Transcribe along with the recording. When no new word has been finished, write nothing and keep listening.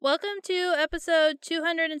Welcome to episode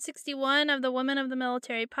 261 of the Women of the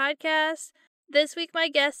Military podcast. This week, my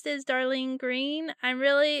guest is Darlene Greene. I'm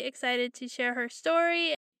really excited to share her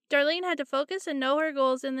story. Darlene had to focus and know her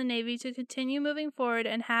goals in the Navy to continue moving forward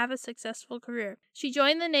and have a successful career. She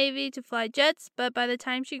joined the Navy to fly jets, but by the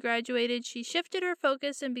time she graduated, she shifted her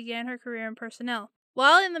focus and began her career in personnel.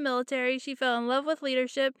 While in the military, she fell in love with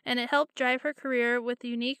leadership, and it helped drive her career with the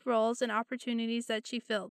unique roles and opportunities that she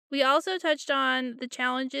filled. We also touched on the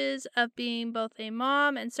challenges of being both a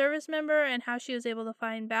mom and service member and how she was able to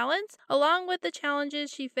find balance, along with the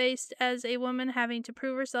challenges she faced as a woman having to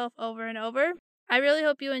prove herself over and over. I really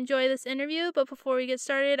hope you enjoy this interview, but before we get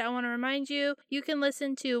started, I want to remind you, you can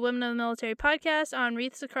listen to Women of the Military podcast on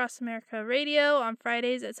Wreaths Across America Radio on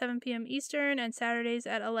Fridays at 7 p.m. Eastern and Saturdays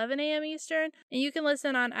at 11 a.m. Eastern, and you can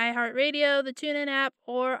listen on iHeartRadio, the TuneIn app,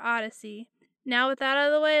 or Odyssey. Now, with that out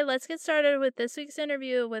of the way, let's get started with this week's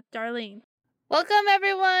interview with Darlene. Welcome,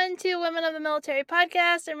 everyone, to Women of the Military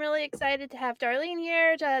podcast. I'm really excited to have Darlene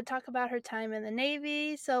here to talk about her time in the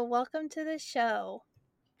Navy, so welcome to the show.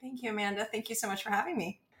 Thank you, Amanda. Thank you so much for having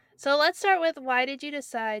me. So let's start with, why did you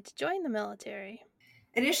decide to join the military?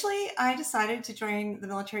 Initially, I decided to join the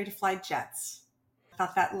military to fly jets. I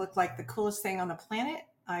thought that looked like the coolest thing on the planet.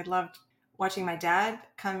 I loved watching my dad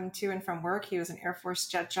come to and from work. He was an Air Force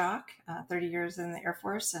jet jock, 30 years in the Air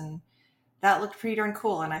Force, and that looked pretty darn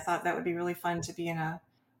cool. And I thought that would be really fun to be in a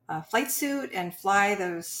flight suit and fly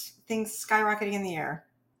those things skyrocketing in the air.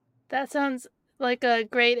 That sounds like a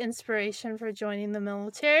great inspiration for joining the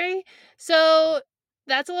military. So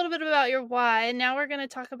that's a little bit about your why. And now we're going to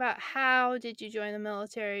talk about, how did you join the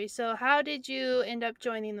military? So how did you end up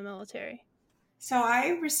joining the military? So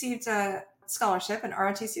I received a scholarship, an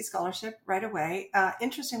ROTC scholarship, right away.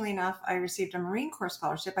 Interestingly enough, I received a Marine Corps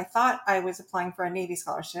scholarship. I thought I was applying for a Navy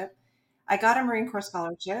scholarship. I got a Marine Corps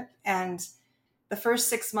scholarship, and the first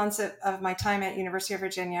 6 months of my time at University of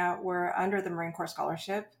Virginia were under the Marine Corps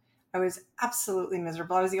scholarship. I was absolutely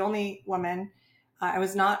miserable. I was the only woman. I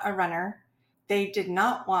was not a runner. They did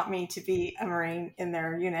not want me to be a Marine in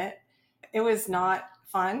their unit. It was not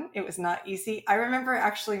fun. It was not easy. I remember,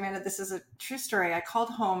 actually, Amanda, this is a true story. I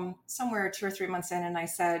called home somewhere 2 or 3 months in and I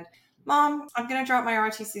said, Mom, I'm going to drop my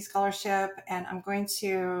ROTC scholarship and I'm not going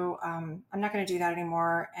to do that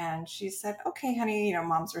anymore. And she said, okay, honey,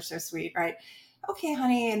 moms are so sweet, right? Okay,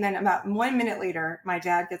 honey. And then about 1 minute later, my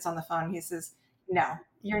dad gets on the phone. He says, no,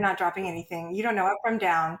 you're not dropping anything. You don't know up from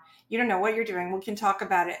down. You don't know what you're doing. We can talk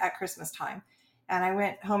about it at Christmas time. And I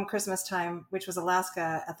went home Christmas time, which was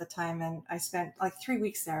Alaska at the time. And I spent like 3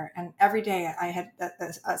 weeks there. And every day I had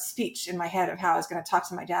a speech in my head of how I was going to talk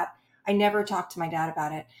to my dad. I never talked to my dad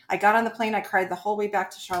about it. I got on the plane. I cried the whole way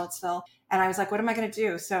back to Charlottesville. And I was like, what am I going to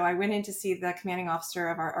do? So I went in to see the commanding officer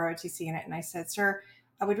of our ROTC unit. And I said, sir,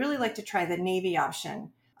 I would really like to try the Navy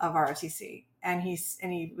option of ROTC. And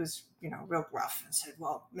he was, real gruff and said,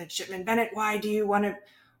 well, Midshipman Bennett, why don't you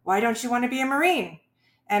want to be a Marine?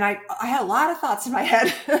 And I had a lot of thoughts in my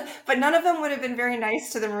head, but none of them would have been very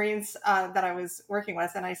nice to the Marines that I was working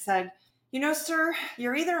with. And I said, sir,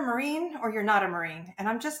 you're either a Marine or you're not a Marine. And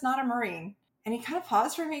I'm just not a Marine. And he kind of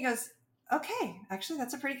paused for me. He goes, okay, actually,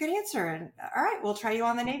 that's a pretty good answer. And all right, we'll try you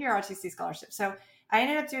on the Navy ROTC scholarship. So I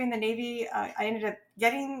ended up doing the Navy. I ended up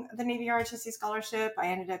getting the Navy ROTC scholarship. I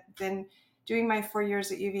ended up then doing my 4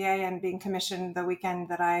 years at UVA and being commissioned the weekend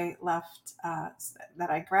that I left, that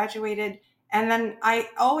I graduated. And then I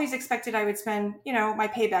always expected I would spend, my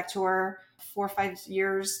payback tour 4 or 5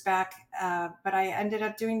 years back. But I ended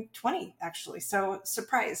up doing 20, actually. So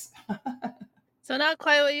surprise. So not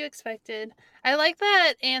quite what you expected. I like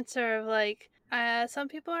that answer of like, some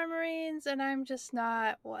people are Marines and I'm just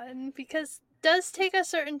not one, because it does take a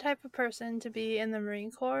certain type of person to be in the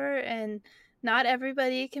Marine Corps, and not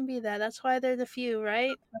everybody can be that. That's why they're the few,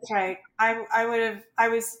 right? That's right. I'm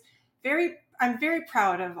very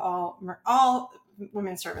proud of all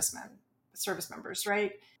women service members,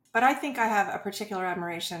 right? But I think I have a particular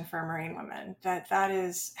admiration for Marine women, that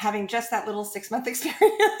is having just that little 6-month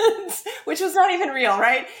experience, which was not even real,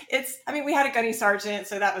 right? We had a gunny sergeant,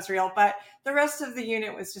 so that was real, but the rest of the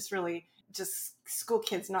unit was just really just school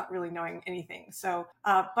kids not really knowing anything. So,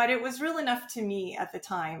 but it was real enough to me at the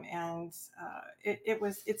time. And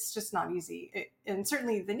it's just not easy. And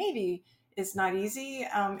certainly the Navy is not easy.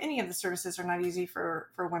 Any of the services are not easy for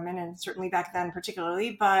women, and certainly back then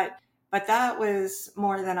particularly, but that was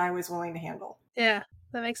more than I was willing to handle. Yeah,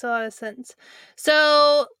 that makes a lot of sense.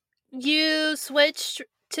 So you switched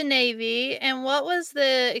to Navy, and what was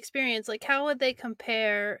the experience? Like, how would they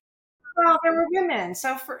compare? Well, there were women.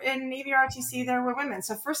 So for in Navy ROTC, there were women.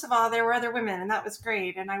 So first of all, there were other women, and that was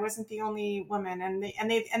great. And I wasn't the only woman, and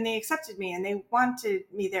they accepted me, and they wanted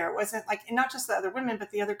me there. It wasn't like, and not just the other women,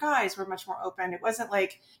 but the other guys were much more open. It wasn't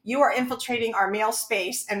like, you are infiltrating our male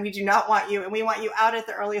space, and we do not want you, and we want you out at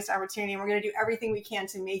the earliest opportunity, and we're going to do everything we can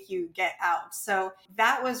to make you get out. So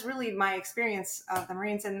that was really my experience of the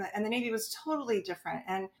Marines, and the Navy was totally different.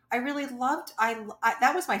 And I really loved.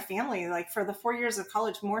 That was my family. Like for the 4 years of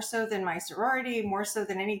college, more so than my sorority, more so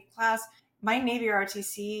than any class. My Navy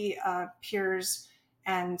ROTC peers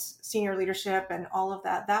and senior leadership and all of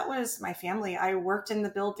that. That was my family. I worked in the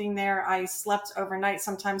building there. I slept overnight,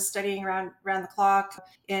 sometimes studying around the clock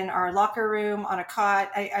in our locker room on a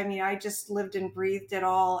cot. I mean, I just lived and breathed it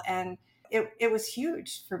all, and it was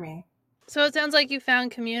huge for me. So it sounds like you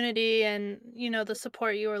found community and, the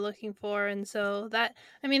support you were looking for. And so that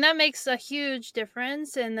makes a huge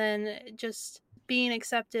difference. And then just being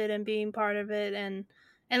accepted and being part of it and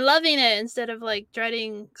loving it instead of like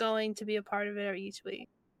dreading going to be a part of it each week.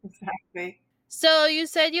 Exactly. So you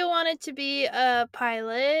said you wanted to be a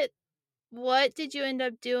pilot. What did you end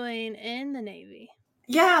up doing in the Navy?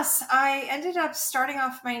 Yes, I ended up starting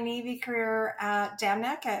off my Navy career at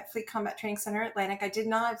DAMNEC at Fleet Combat Training Center Atlantic. I did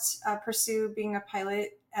not pursue being a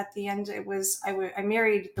pilot at the end. I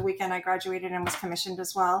married the weekend I graduated and was commissioned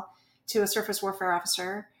as well to a surface warfare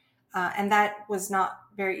officer. And that was not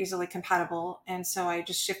very easily compatible. And so I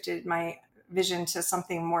just shifted my vision to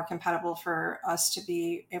something more compatible for us to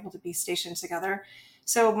be able to be stationed together.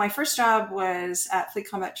 So my first job was at Fleet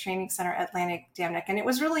Combat Training Center Atlantic DAMNEC, and it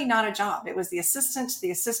was really not a job. It was the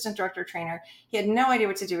assistant director trainer. He had no idea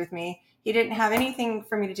what to do with me. He didn't have anything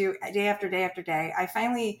for me to do day after day after day.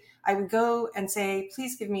 I would go and say,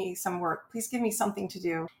 please give me some work. Please give me something to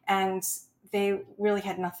do. And they really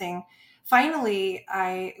had nothing. Finally,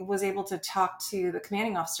 I was able to talk to the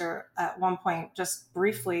commanding officer at one point, just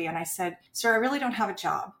briefly, and I said, sir, I really don't have a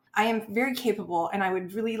job. I am very capable and I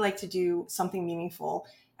would really like to do something meaningful.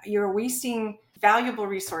 You're wasting valuable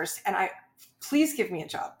resource and please give me a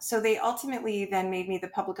job. So they ultimately then made me the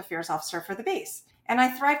public affairs officer for the base. And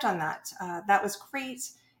I thrived on that. That was great.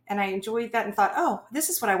 And I enjoyed that and thought, oh, this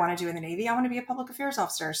is what I want to do in the Navy. I want to be a public affairs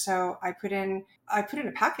officer. So I put in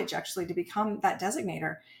a package actually to become that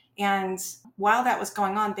designator. And while that was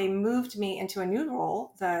going on, they moved me into a new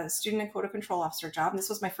role, the student and quota control officer job. This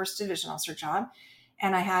was my first division officer job.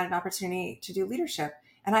 And I had an opportunity to do leadership.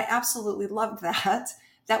 And I absolutely loved that.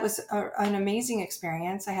 That was an amazing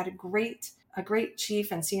experience. I had a great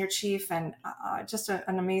chief and senior chief and just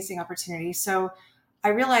an amazing opportunity. So I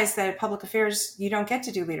realized that at public affairs, you don't get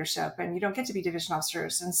to do leadership and you don't get to be division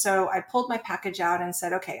officers. And so I pulled my package out and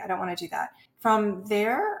said, okay, I don't want to do that. From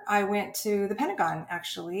there, I went to the Pentagon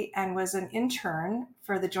actually and was an intern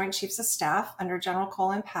for the Joint Chiefs of Staff under General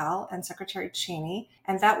Colin Powell and Secretary Cheney.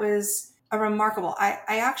 And that was a remarkable, I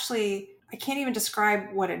can't even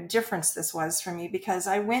describe what a difference this was for me because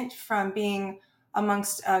I went from being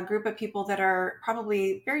amongst a group of people that are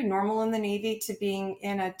probably very normal in the Navy to being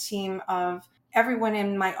in a team of everyone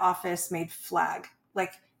in my office made flag.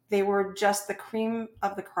 Like they were just the cream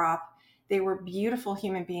of the crop. They were beautiful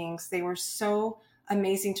human beings. They were so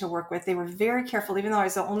amazing to work with. They were very careful, even though I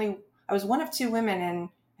was one of two women and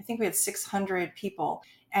I think we had 600 people.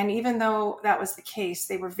 And even though that was the case,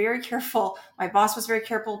 they were very careful. My boss was very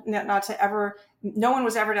careful not to ever, no one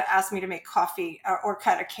was ever to ask me to make coffee or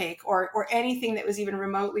cut a cake or anything that was even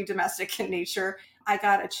remotely domestic in nature. I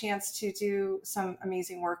got a chance to do some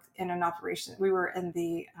amazing work in an operation. We were in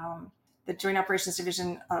the Joint Operations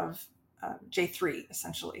Division of J3,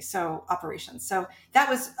 essentially. So operations. So that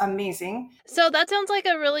was amazing. So that sounds like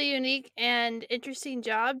a really unique and interesting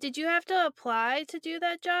job. Did you have to apply to do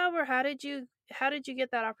that job or how did you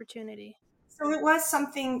get that opportunity? So it was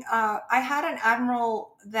something. I had an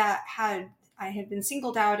admiral that I had been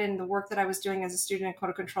singled out in the work that I was doing as a student and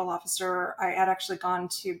quota control officer. I had actually gone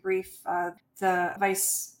to brief the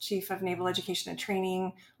vice chief of naval education and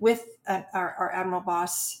training with our admiral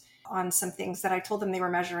boss on some things that I told them they were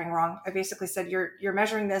measuring wrong. I basically said, "You're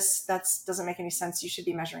measuring this. That doesn't make any sense. You should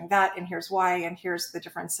be measuring that, and here's why, and here's the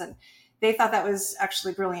difference." And they thought that was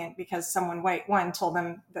actually brilliant because someone, one, told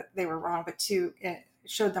them that they were wrong, but two, it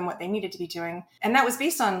showed them what they needed to be doing. And that was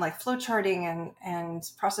based on like flow charting and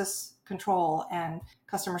process control and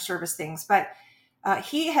customer service things. But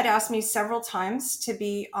he had asked me several times to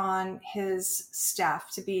be on his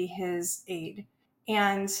staff, to be his aide.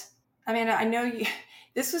 And I mean, I know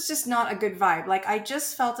this was just not a good vibe. Like I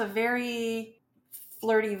just felt a very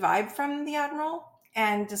flirty vibe from the admiral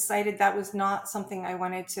and decided that was not something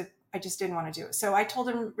I just didn't want to do it. So I told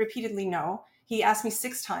him repeatedly no. He asked me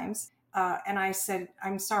 6 times. And I said,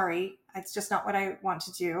 I'm sorry. It's just not what I want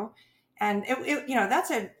to do. And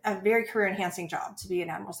that's a very career enhancing job to be an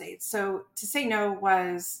admiral's aide. So to say no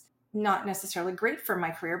was not necessarily great for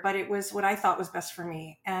my career, but it was what I thought was best for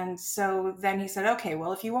me. And so then he said, okay,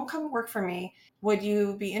 well, if you won't come work for me, would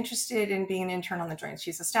you be interested in being an intern on the Joint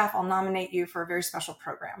Chiefs of Staff? I'll nominate you for a very special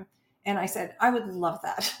program. And I said, I would love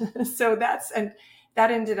that. So that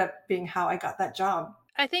ended up being how I got that job.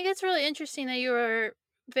 I think it's really interesting that you were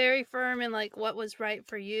very firm in like what was right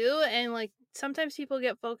for you, and like sometimes people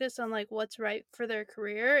get focused on like what's right for their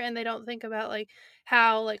career and they don't think about like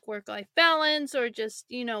how like work life balance or just,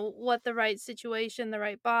 what the right situation, the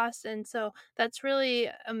right boss. And so that's really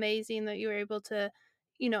amazing that you were able to,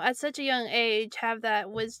 at such a young age have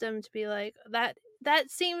that wisdom to be like that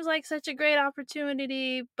seems like such a great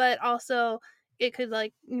opportunity, but also it could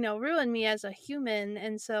like, ruin me as a human.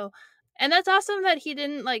 And that's awesome that he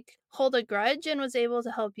didn't, like, hold a grudge and was able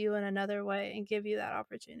to help you in another way and give you that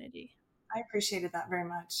opportunity. I appreciated that very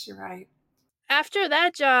much. You're right. After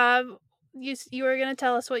that job, you were gonna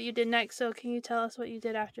tell us what you did next, so can you tell us what you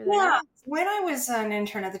did after Yeah. that? When I was an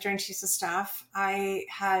intern at the Joint Chiefs of Staff, I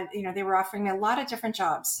had, they were offering me a lot of different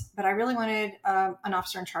jobs, but I really wanted an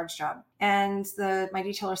officer in charge job. And my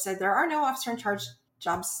detailer said, there are no officer in charge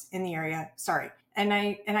jobs in the area. Sorry. And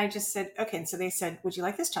I just said, okay. And so they said, would you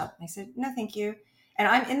like this job? And I said, no, thank you.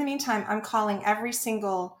 And in the meantime, I'm calling every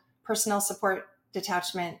single personnel support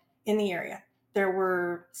detachment in the area. There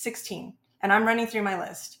were 16, and I'm running through my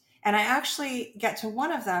list. And I actually get to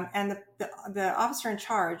one of them, and the officer in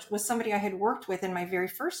charge was somebody I had worked with in my very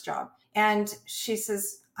first job. And she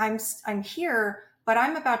says, I'm here, but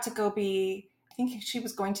I'm about to go be, I think she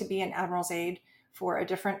was going to be an admiral's aide for a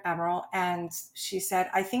different admiral. And she said,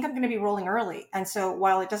 I think I'm going to be rolling early. And so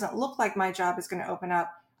while it doesn't look like my job is going to open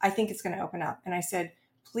up, I think it's going to open up. And I said,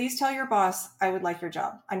 please tell your boss I would like your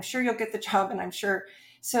job. I'm sure you'll get the job, and I'm sure.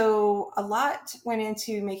 So a lot went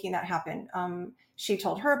into making that happen. She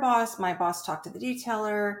told her boss, my boss talked to the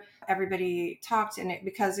detailer, everybody talked, and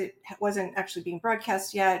because it wasn't actually being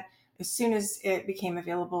broadcast yet, as soon as it became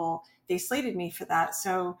available, they slated me for that.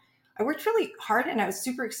 So I worked really hard, and I was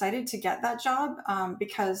super excited to get that job,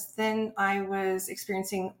 because then I was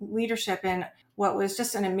experiencing leadership in what was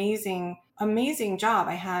just an amazing job.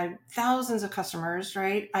 I had thousands of customers,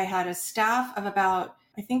 right? I had a staff of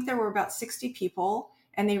I think there were about 60 people,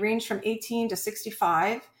 and they ranged from 18 to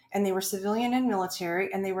 65, and they were civilian and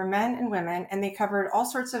military, and they were men and women, and they covered all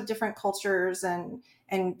sorts of different cultures and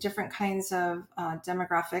different kinds of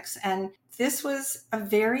demographics. And this was a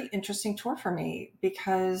very interesting tour for me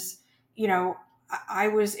because,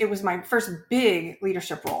 it was my first big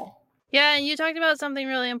leadership role. Yeah, and you talked about something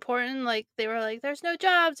really important, like, they were like, "There's no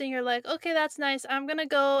jobs," and you're like, "Okay, that's nice. I'm gonna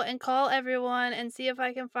go and call everyone and see if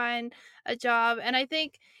I can find a job." And I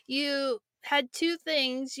think you had 2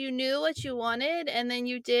 things, you knew what you wanted, and then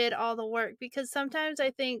you did all the work, because sometimes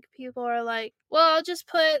I think people are like, "Well, I'll just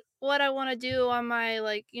put what I wanna do on my,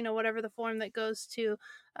 like, whatever the form that goes to,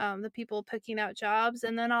 the people picking out jobs,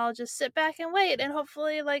 and then I'll just sit back and wait, and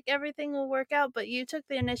hopefully, like, everything will work out." But you took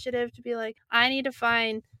the initiative to be like, "I need to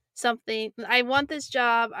find something. I want this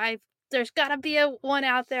job. There's got to be a one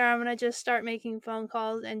out there. I'm going to just start making phone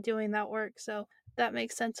calls and doing that work." So that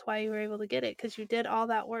makes sense why you were able to get it, because you did all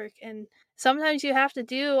that work. And sometimes you have to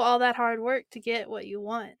do all that hard work to get what you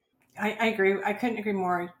want. I agree. I couldn't agree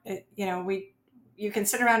more. You can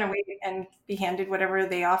sit around and wait and be handed whatever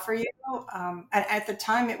they offer you. At the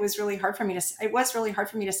time, it was really hard for me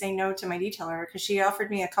to say no to my detailer, because she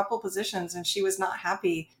offered me a couple positions and she was not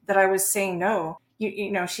happy that I was saying no.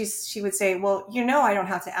 She would say, well, I don't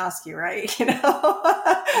have to ask you, right?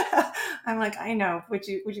 I'm like, I know. Would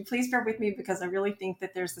you please bear with me, because I really think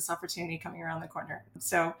that there's this opportunity coming around the corner.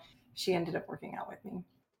 So she ended up working out with me.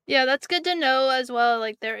 Yeah, that's good to know as well.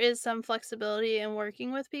 Like, there is some flexibility in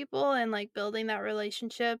working with people and like building that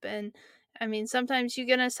relationship. And I mean, sometimes you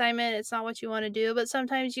get an assignment, it's not what you want to do, but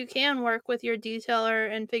sometimes you can work with your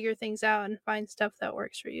detailer and figure things out and find stuff that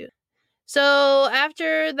works for you. So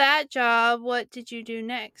after that job, what did you do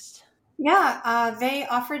next? Yeah, they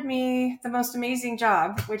offered me the most amazing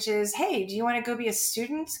job, which is, hey, do you want to go be a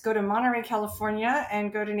student, go to Monterey, California,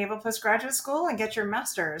 and go to Naval Postgraduate School and get your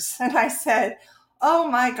master's? And I said, oh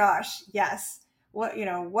my gosh, yes. What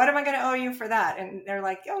am I going to owe you for that? And they're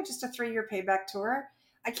like, oh, just a 3-year payback tour.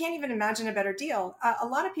 I can't even imagine a better deal. A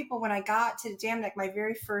lot of people, when I got to Damneck, my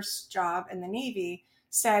very first job in the Navy,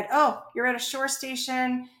 said, oh, you're at a shore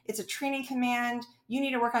station, it's a training command, you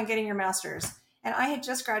need to work on getting your master's. And I had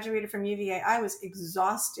just graduated from UVA. I was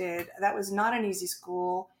exhausted. That was not an easy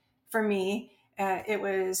school for me. It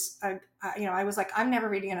was, I was like, I'm never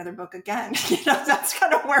reading another book again. That's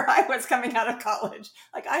kind of where I was coming out of college.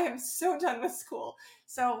 Like, I am so done with school.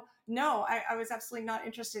 So, no, I was absolutely not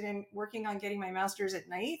interested in working on getting my master's at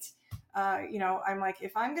night. I'm like,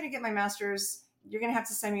 if I'm going to get my master's, you're going to have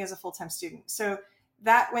to send me as a full time student. So,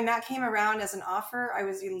 that when that came around as an offer, I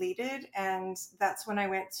was elated. And that's when I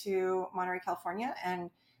went to Monterey, California, and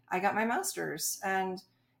I got my master's. And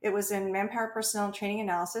it was in manpower personnel and training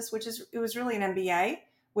analysis, it was really an MBA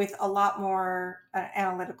with a lot more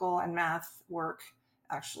analytical and math work,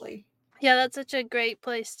 actually. Yeah, that's such a great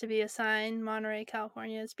place to be assigned. Monterey,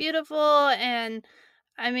 California is beautiful, and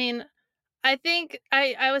I mean, I think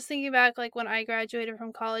I was thinking back, like, when I graduated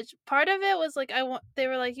from college, part of it was, like, they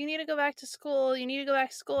were like, "You need to go back to school, you need to go back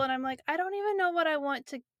to school," and I'm like, "I don't even know what I want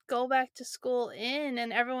to go back to school in,"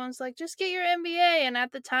 and everyone's like, "Just get your MBA," and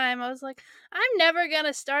at the time, I was like, "I'm never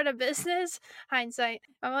gonna start a business." Hindsight,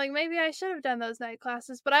 I'm like, "Maybe I should have done those night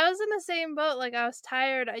classes," but I was in the same boat, like, I was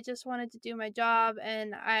tired, I just wanted to do my job,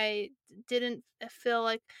 and I didn't feel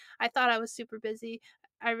like I thought I was super busy.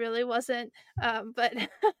 I really wasn't, but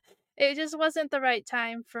it just wasn't the right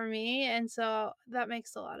time for me, and so that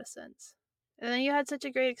makes a lot of sense. And then you had such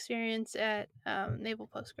a great experience at, Naval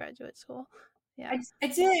Postgraduate School. Yeah. I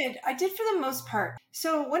did. I did for the most part.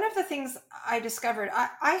 So one of the things I discovered,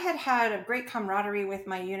 I had had a great camaraderie with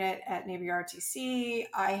my unit at Navy ROTC.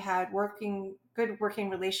 I had good working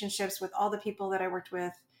relationships with all the people that I worked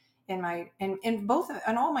with in both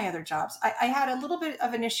in all my other jobs. I had a little bit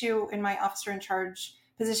of an issue in my officer in charge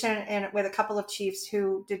position and with a couple of chiefs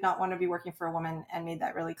who did not want to be working for a woman and made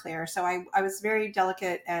that really clear. So I was very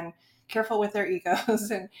delicate and careful with their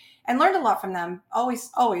egos and learned a lot from them.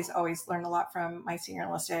 Always learned a lot from my senior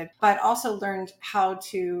enlisted, but also learned how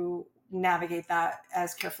to navigate that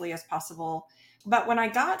as carefully as possible. But when I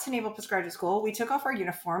got to Naval Postgraduate School, we took off our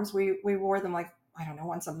uniforms. We wore them like, I don't know,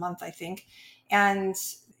 once a month, I think. And,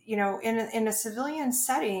 in a civilian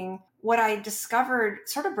setting, what I discovered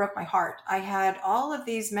sort of broke my heart. I had all of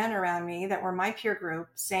these men around me that were my peer group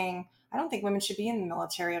saying, I don't think women should be in the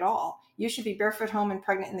military at all. You should be barefoot home and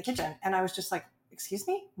pregnant in the kitchen. And I was just like, excuse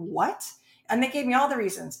me, what? And they gave me all the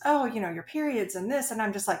reasons. Oh, your periods and this. And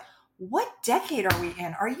I'm just like, what decade are we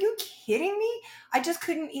in? Are you kidding me? I just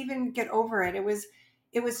couldn't even get over it. It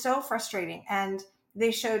was so frustrating. And they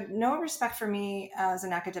showed no respect for me as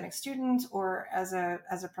an academic student or as a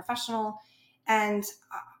professional. And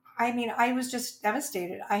I mean, I was just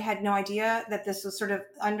devastated. I had no idea that this was sort of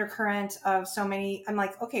undercurrent of so many. I'm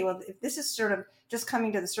like, okay, well, if this is sort of just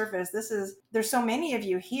coming to the surface, there's so many of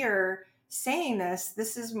you here saying this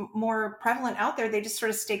is more prevalent out there. They just sort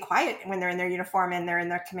of stay quiet when they're in their uniform and they're in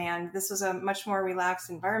their command. This was a much more relaxed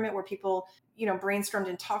environment where people, brainstormed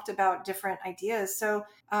and talked about different ideas. So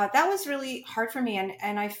that was really hard for me.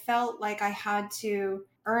 And I felt like I had to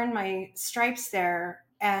earn my stripes there.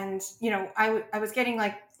 And, I was getting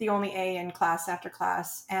like the only A in class after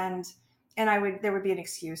class. And there would be an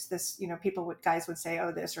excuse. Guys would say,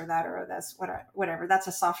 oh, this or that, or oh, that's whatever. That's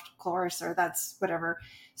a soft course, or that's whatever.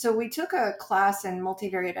 So we took a class in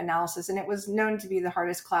multivariate analysis, and it was known to be the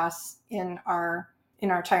hardest class in our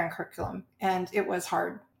entire curriculum. And it was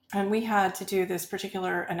hard. And we had to do this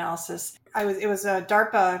particular analysis. It was a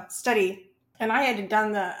DARPA study, and I had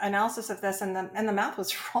done the analysis of this, and the math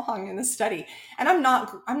was wrong in the study. And I'm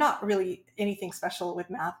not really anything special with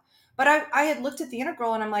math, but I had looked at the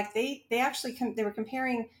integral, and I'm like, they were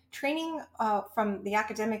comparing training from the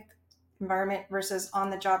academic environment versus on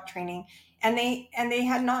the job training, and they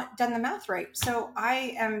had not done the math right. So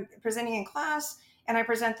I am presenting in class, and I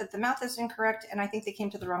present that the math is incorrect, and I think they came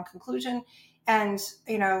to the wrong conclusion. And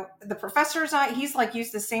the professor's he's like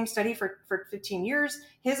used the same study for 15 years.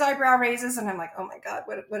 His eyebrow raises, and I'm like, oh my god,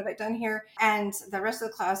 what have I done here? And the rest of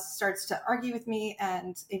the class starts to argue with me,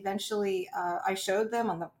 and eventually I showed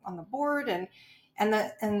them on the board, and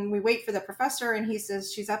we wait for the professor, and he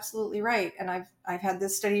says she's absolutely right. And I've had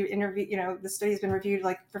this study interview, the study's been reviewed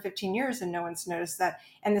like for 15 years, and no one's noticed that.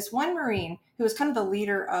 And this one Marine, who was kind of the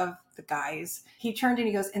leader of the guys, he turned and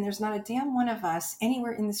he goes, and there's not a damn one of us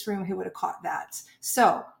anywhere in this room who would have caught that.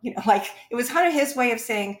 So, like, it was kind of his way of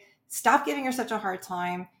saying, stop giving her such a hard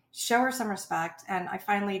time, show her some respect. And I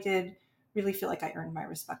finally did really feel like I earned my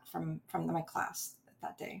respect from my class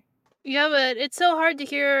that day. Yeah, but it's so hard to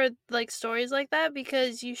hear, like, stories like that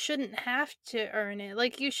because you shouldn't have to earn it.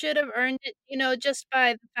 Like, you should have earned it, just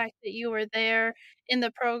by the fact that you were there in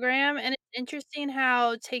the program, and it's interesting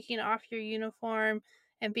how taking off your uniform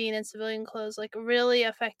and being in civilian clothes, like, really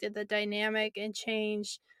affected the dynamic and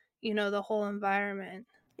changed, the whole environment.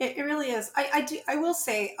 It really is. I will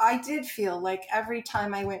say I did feel like every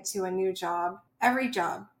time I went to a new job every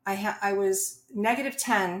job. I was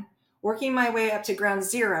 -10, working my way up to ground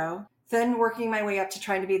zero, then working my way up to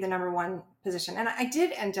trying to be the number one position. And I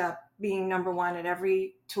did end up being number one at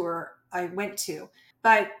every tour I went to.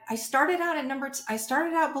 But I started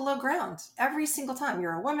out below ground every single time.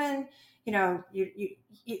 You're a woman, it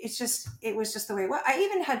was just the way it was. I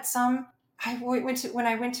even had some, when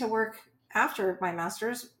I went to work after my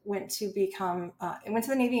master's, I went to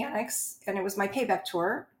the Navy Annex, and it was my payback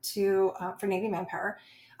tour for Navy Manpower.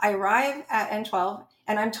 I arrive at N12,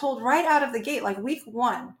 and I'm told right out of the gate, like week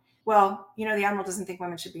one, well, the admiral doesn't think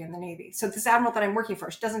women should be in the Navy. So this admiral that I'm working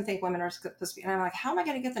for, she doesn't think women are supposed to be. And I'm like, how am I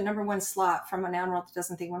going to get the number one slot from an admiral that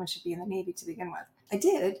doesn't think women should be in the Navy to begin with? I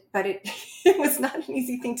did, but it was not an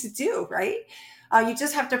easy thing to do, right? You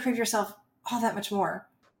just have to prove yourself all that much more.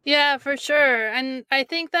 Yeah, for sure. And I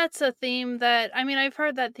think that's a theme that, I mean, I've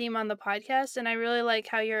heard that theme on the podcast, and I really like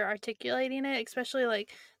how you're articulating it, especially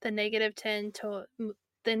like the -10 to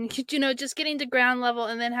then, just getting to ground level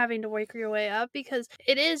and then having to work your way up, because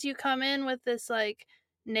it is, you come in with this like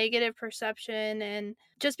negative perception, and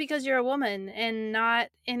just because you're a woman and not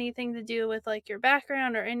anything to do with like your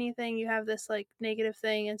background or anything, you have this like negative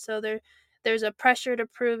thing. And so there's a pressure to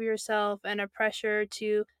prove yourself and a pressure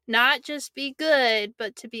to not just be good,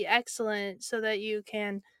 but to be excellent, so that you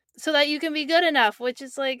can be good enough, which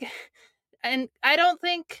is like and I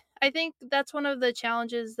think that's one of the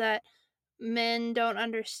challenges that men don't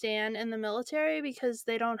understand in the military, because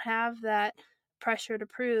they don't have that pressure to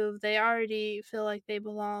prove. They already feel like they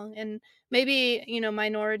belong. And maybe,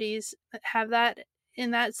 minorities have that in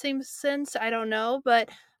that same sense. I don't know, but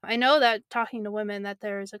I know that talking to women, that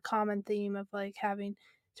there is a common theme of like having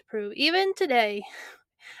to prove. Even today,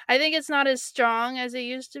 I think it's not as strong as it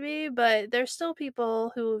used to be, but there's still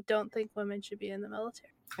people who don't think women should be in the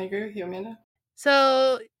military. I agree with you, Amanda.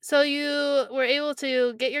 So you were able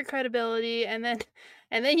to get your credibility, and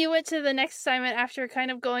then you went to the next assignment after kind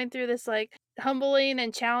of going through this like humbling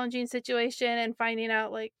and challenging situation and finding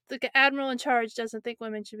out like the admiral in charge doesn't think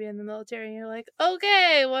women should be in the military, and you're like,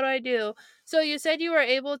 okay, what do I do? So you said you were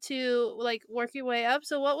able to like work your way up.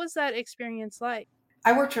 So what was that experience like?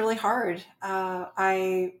 I worked really hard.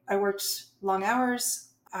 I worked long hours.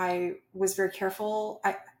 I was very careful.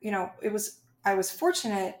 I was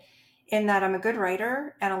fortunate in that I'm a good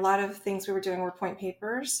writer, and a lot of things we were doing were point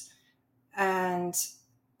papers, and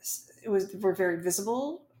were very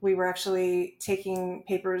visible. We were actually taking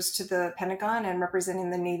papers to the Pentagon and representing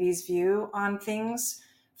the Navy's view on things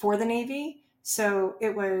for the Navy. So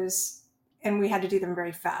it was, and we had to do them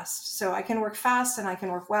very fast. So I can work fast and I can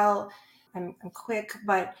work well. I'm quick,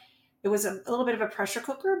 but it was a little bit of a pressure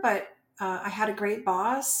cooker. But I had a great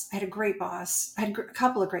boss. I had a great boss. I had a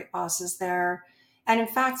couple of great bosses there. And in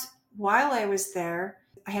fact, while I was there,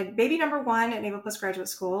 I had baby number one at Naval Postgraduate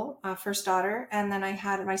School, first daughter, and then I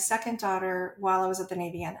had my second daughter while I was at the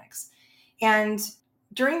Navy Annex. And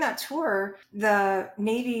during that tour, the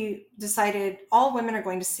Navy decided all women are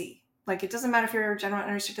going to sea. Like, it doesn't matter if you're a general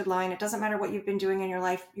unrestricted line, it doesn't matter what you've been doing in your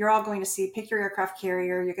life, you're all going to sea. Pick your aircraft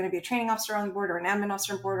carrier, you're going to be a training officer on board or an admin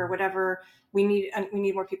officer on board or whatever. We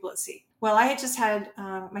need more people at sea. Well, I had just had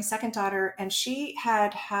my second daughter, and she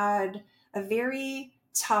had a very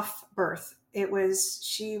tough birth.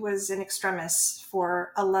 She was in extremis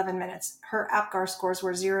for 11 minutes. Her APGAR scores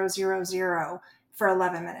were 000 for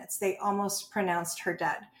 11 minutes. They almost pronounced her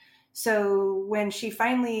dead. So when she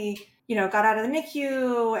finally, got out of the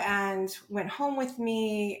NICU and went home with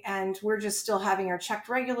me, and we're just still having her checked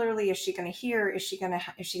regularly. Is she going to hear? Is she going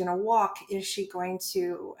to walk? Is she going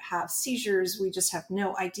to have seizures? We just have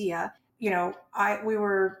no idea. I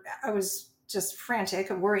was just frantic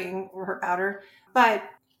and worrying about her. But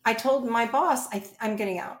I told my boss, I'm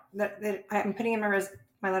getting out. That I'm putting in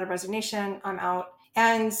my letter of resignation. I'm out.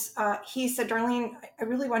 And he said, Darlene, I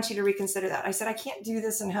really want you to reconsider that. I said, I can't do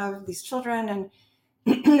this and have these children. And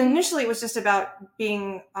initially, it was just about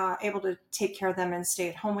being able to take care of them and stay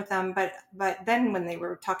at home with them. But then when they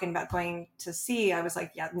were talking about going to sea, I was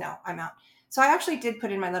like, yeah, no, I'm out. So I actually did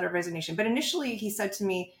put in my letter of resignation. But initially, he said to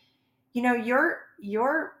me, your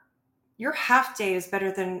half day is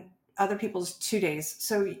better than other people's 2 days.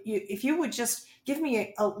 So if you would just give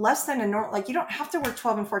me a less than a normal, like, you don't have to work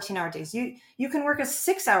 12 and 14-hour days. You can work a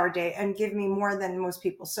 6-hour day and give me more than most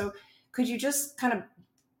people. So could you just kind of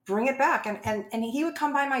bring it back? And he would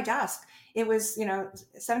come by my desk. It was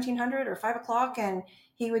 1700 or 5 o'clock, and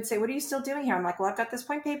he would say, what are you still doing here? I'm like, well, I've got this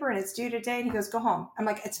point paper and it's due today. And he goes, go home. I'm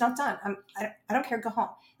like, it's not done. I don't care. Go home.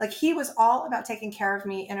 Like, he was all about taking care of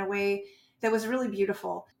me in a way that was really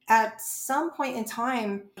beautiful. At some point in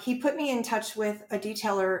time, he put me in touch with a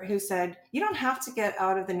detailer who said, you don't have to get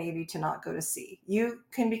out of the Navy to not go to sea. You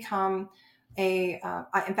can become in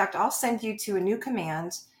fact, I'll send you to a new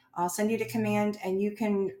command. I'll send you to command, and you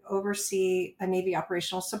can oversee a Navy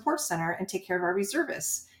operational support center and take care of our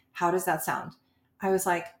reservists. How does that sound? I was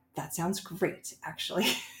like, that sounds great, actually.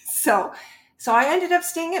 so, so I ended up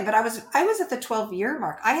staying in, but I was at the 12-year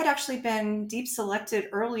mark. I had actually been deep selected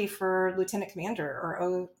early for lieutenant commander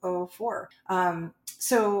or 004.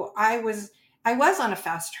 So I was on a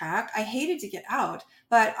fast track. I hated to get out,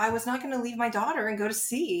 but I was not going to leave my daughter and go to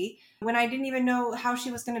sea when I didn't even know how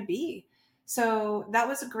she was going to be. So that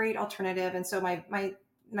was a great alternative. And so my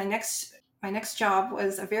next job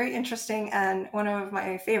was a very interesting, and one of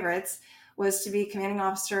my favorites was to be commanding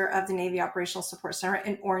officer of the Navy Operational Support Center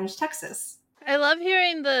in Orange, Texas. I love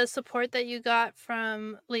hearing the support that you got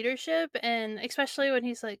from leadership, and especially when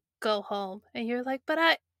he's like, go home. And you're like, but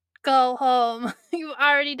I go home. You've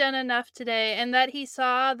already done enough today. And that he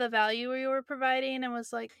saw the value you were providing and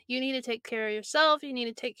was like, you need to take care of yourself. You need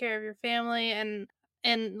to take care of your family. And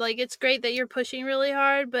like, it's great that you're pushing really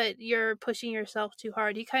hard, but you're pushing yourself too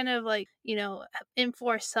hard. He kind of like,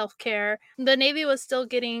 enforced self care. The Navy was still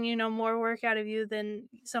getting, more work out of you than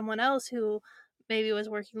someone else who maybe was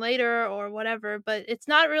working later or whatever, but it's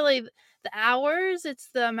not really the hours, it's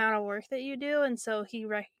the amount of work that you do. And so he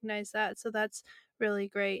recognized that. So that's really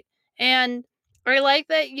great. And I like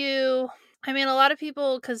that a lot of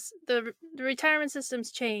people, because the retirement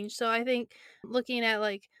system's changed. So I think looking at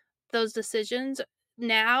like those decisions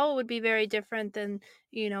now would be very different than,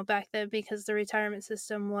 back then, because the retirement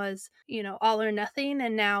system was, all or nothing.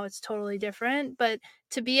 And now it's totally different. But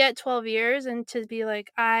to be at 12 years and to be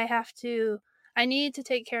like, I need to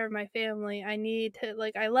take care of my family. I need to,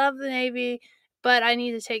 like, I love the Navy, but I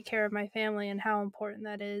need to take care of my family and how important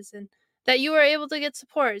that is. And that you were able to get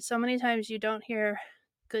support. So many times you don't hear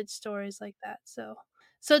good stories like that. So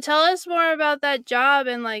tell us more about that job.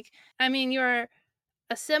 And like, you're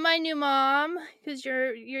a semi new mom because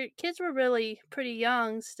your kids were really pretty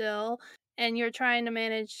young still, and you're trying to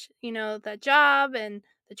manage, that job and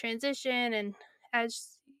the transition. And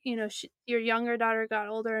as your younger daughter got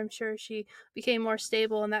older, I'm sure she became more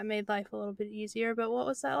stable, and that made life a little bit easier. But what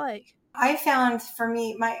was that like? I found, for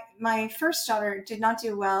me, my first daughter did not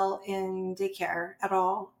do well in daycare at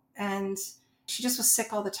all, and she just was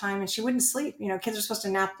sick all the time, and she wouldn't sleep. Kids are supposed to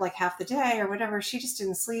nap like half the day or whatever. She just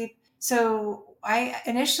didn't sleep. So I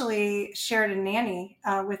initially shared a nanny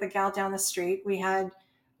with a gal down the street. We had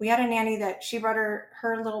a nanny that she brought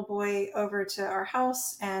her little boy over to our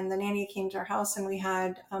house, and the nanny came to our house, and we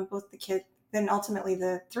had both the kid. Then ultimately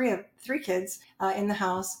the three kids in the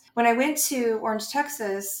house. When I went to Orange,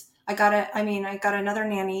 Texas, I got another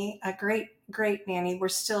nanny, a great nanny. We're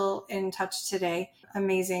still in touch today.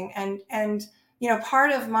 Amazing. And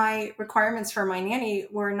part of my requirements for my nanny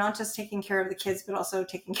were not just taking care of the kids, but also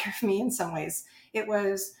taking care of me in some ways. It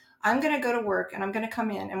was, I'm going to go to work and I'm going to come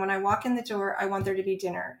in. And when I walk in the door, I want there to be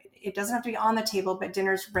dinner. It doesn't have to be on the table, but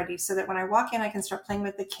dinner's ready so that when I walk in, I can start playing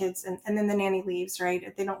with the kids. And then the nanny leaves,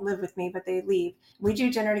 right? They don't live with me, but they leave. We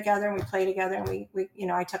do dinner together and we play together,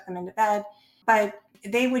 and I tuck them into bed. But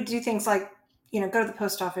they would do things like, go to the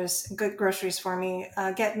post office, get groceries for me,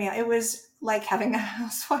 get mail. It was like having a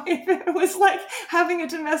housewife. It was like having a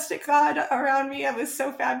domestic god around me. It was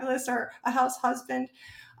so fabulous, or a house husband.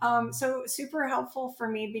 So super helpful for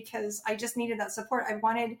me because I just needed that support.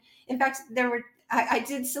 In fact, I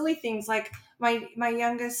did silly things like my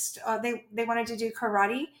youngest, they wanted to do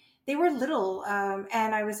karate. They were little,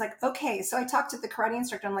 and I was like, okay. So I talked to the karate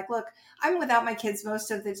instructor. I'm like, look, I'm without my kids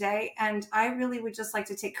most of the day, and I really would just like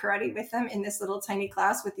to take karate with them in this little tiny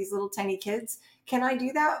class with these little tiny kids. Can I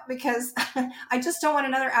do that? Because I just don't want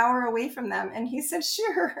another hour away from them. And he said,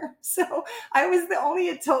 sure. So I was the only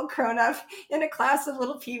adult grown up in a class of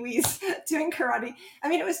little peewees doing karate.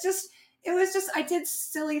 It was just I did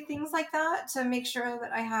silly things like that to make sure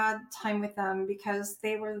that I had time with them because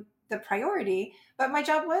they were the priority. But my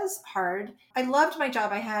job was hard. I loved my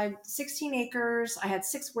job. I had 16 acres. I had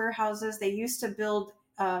 6 warehouses. They used to build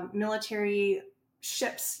military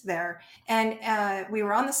ships there. And we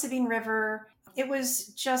were on the Sabine River. It was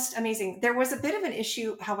just amazing. There was a bit of an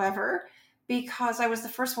issue, however, because I was the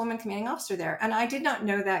first woman commanding officer there. And I did not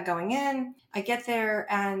know that going in. I get there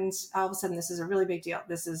and all of a sudden, this is a really big deal.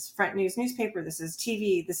 This is front news newspaper. This is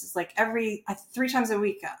TV. This is like 3 times a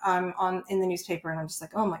week I'm on in the newspaper. And I'm just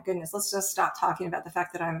like, oh my goodness, let's just stop talking about the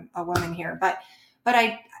fact that I'm a woman here. But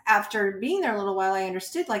after being there a little while, I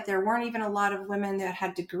understood like there weren't even a lot of women that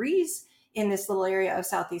had degrees in this little area of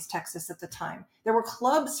Southeast Texas at the time. There were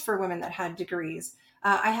clubs for women that had degrees.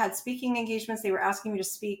 I had speaking engagements. They were asking me to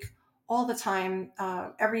speak all the time,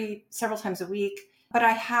 every several times a week. But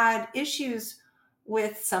I had issues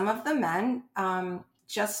with some of the men,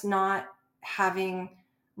 just not having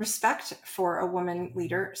respect for a woman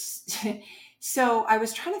leader. So I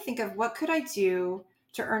was trying to think of what could I do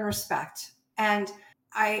to earn respect. And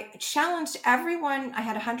I challenged everyone. I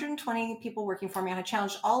had 120 people working for me, and I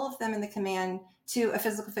challenged all of them in the command to a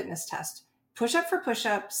physical fitness test. Push up for push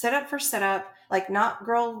up, sit up for sit up, like not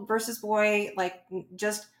girl versus boy, like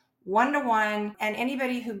just 1-to-1. And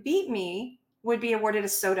anybody who beat me would be awarded a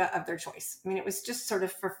soda of their choice. I mean, it was just sort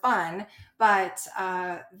of for fun, but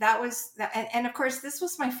that was that. And of course, this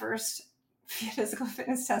was my first physical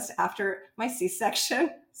fitness test after my C-section.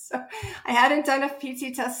 So I hadn't done a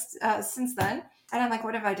PT test since then. And I'm like,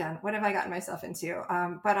 what have I done? What have I gotten myself into?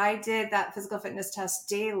 But I did that physical fitness test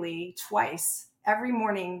daily, twice, every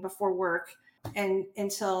morning before work, and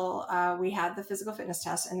until we had the physical fitness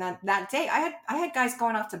test. And that day, I had guys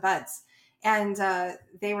going off to buds, and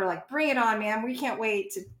they were like, "Bring it on, man! We can't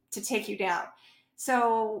wait to take you down."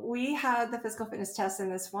 So we had the physical fitness test,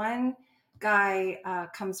 and this one guy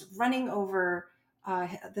comes running over,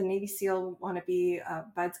 the Navy SEAL wannabe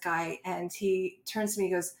buds guy, and he turns to me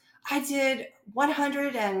and goes, I did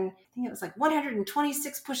 100 and I think it was like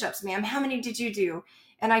 126 push-ups, ma'am. How many did you do?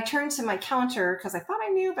 And I turned to my counter because I thought I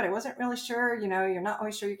knew, but I wasn't really sure. You know, you're not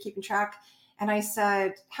always sure you're keeping track. And I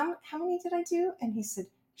said, how many did I do? And he said,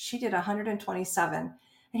 she did 127. And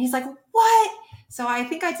he's like, what? So I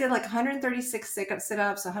think I did like 136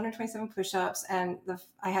 sit-ups, 127 push-ups, and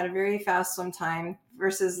I had a very fast swim time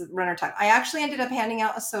versus runner time. I actually ended up handing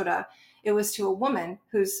out a soda. It was to a woman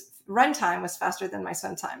whose run time was faster than my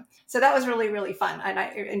swim time. So that was really, really fun. And I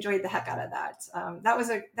enjoyed the heck out of that. That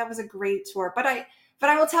was a great tour. But I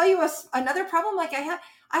will tell you another problem. Like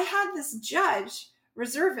I had this judge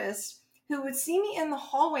reservist who would see me in the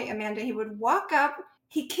hallway, Amanda. He would walk up,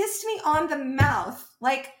 he kissed me on the mouth,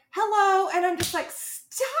 like, hello. And I'm just like,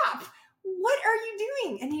 stop. What are you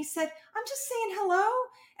doing? And he said, I'm just saying hello.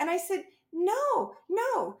 And I said, no,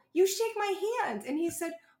 you shake my hand. And he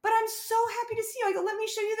said, but I'm so happy to see you. I go, let me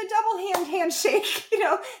show you the double handshake. You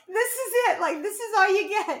know, this is it. Like, this is all you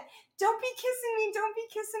get. Don't be kissing me. Don't be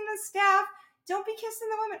kissing the staff. Don't be kissing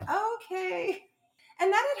the women. Okay.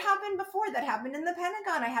 And that had happened before. That happened in the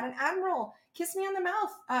Pentagon. I had an admiral kiss me on the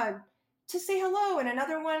mouth to say hello, and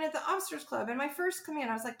another one at the officers club. And my first command,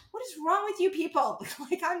 I was like, what is wrong with you people?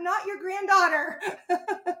 Like, I'm not your granddaughter.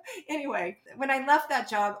 Anyway, when I left that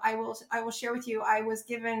job, I will share with you, I was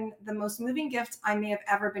given the most moving gift I may have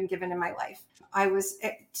ever been given in my life. I was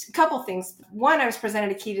a couple things. One, I was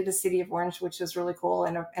presented a key to the city of Orange, which was really cool,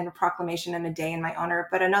 and a proclamation and a day in my honor.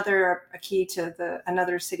 But a key to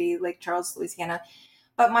another city, Lake Charles, Louisiana.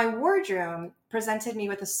 But my wardroom presented me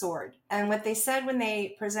with a sword. And what they said when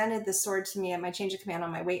they presented the sword to me at my change of command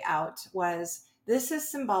on my way out was, this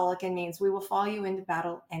is symbolic and means we will follow you into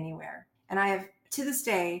battle anywhere. And I have, to this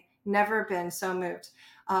day, never been so moved.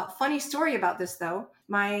 Funny story about this, though.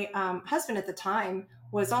 My husband at the time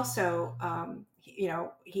was also,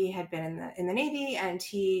 he had been in the Navy, and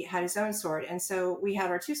he had his own sword. And so we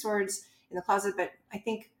had our two swords in the closet. But I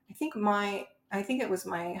think it was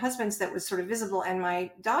my husband's that was sort of visible. And my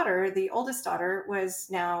daughter, the oldest daughter, was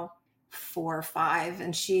now 4 or 5,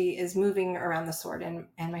 and she is moving around the sword. And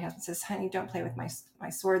my husband says, honey, don't play with my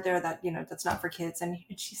sword there. That's not for kids. And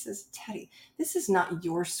she says, Teddy, this is not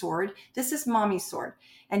your sword. This is mommy's sword.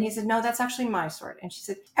 And he said, no, that's actually my sword. And she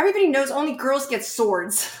said, everybody knows only girls get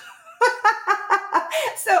swords.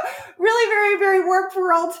 So really very, very warped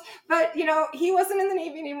world. But, he wasn't in the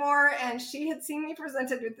Navy anymore, and she had seen me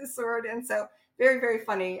presented with this sword. And so very, very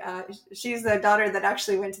funny. She's the daughter that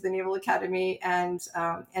actually went to the Naval Academy and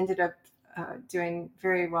ended up doing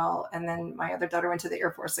very well. And then my other daughter went to the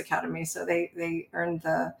Air Force Academy. So they earned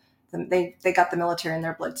they got the military in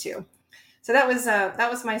their blood too. So that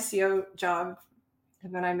was my CO job.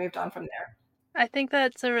 And then I moved on from there. I think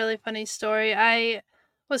that's a really funny story. I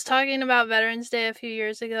was talking about Veterans Day a few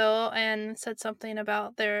years ago and said something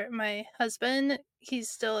about my husband. He's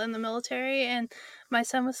still in the military, and my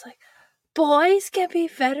son was like, boys can be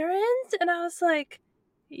veterans? And I was like,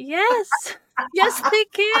 yes, yes, they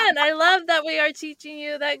can. I love that we are teaching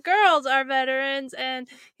you that girls are veterans. And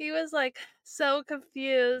he was like so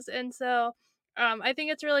confused. And so I think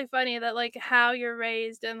it's really funny that like how you're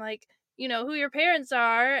raised and like, who your parents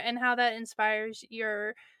are and how that inspires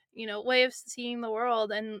your, way of seeing the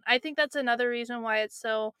world. And I think that's another reason why it's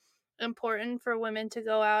so important for women to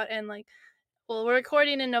go out and like, well, we're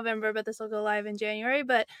recording in November, but this will go live in January.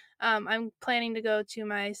 But I'm planning to go to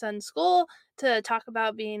my son's school to talk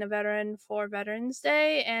about being a veteran for Veterans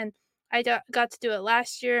Day. And I got to do it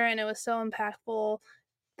last year, and it was so impactful.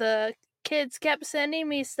 The kids kept sending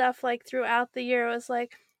me stuff like throughout the year. It was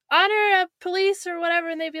like, honor of police or whatever,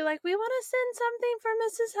 and they'd be like, we want to send something for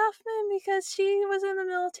Mrs. Huffman because she was in the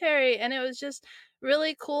military. And it was just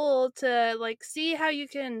really cool to like see how you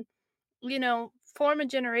can, form a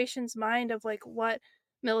generation's mind of like what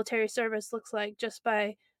military service looks like just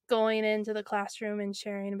by going into the classroom and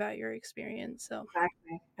sharing about your experience. So,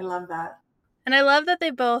 Exactly. I love that. and I love that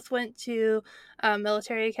they both went to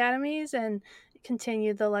military academies and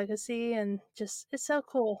continued the legacy, and just it's so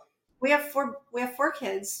cool. We have four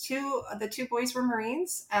kids. The two boys were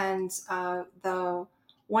Marines, and the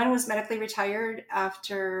one was medically retired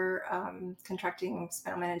after contracting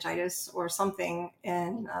spinal meningitis or something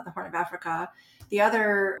in the Horn of Africa. The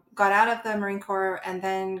other got out of the Marine Corps and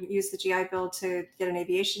then used the GI Bill to get an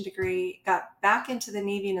aviation degree, got back into the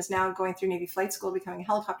Navy, and is now going through Navy flight school, becoming a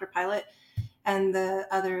helicopter pilot. And then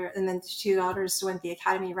the two daughters went the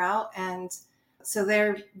academy route, and so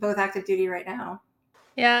they're both active duty right now.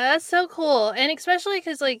 Yeah, that's so cool. And especially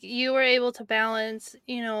because, like, you were able to balance,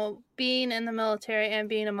 being in the military and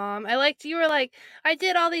being a mom. I liked you were like, I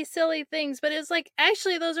did all these silly things, but it's like,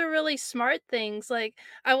 actually, those are really smart things. Like,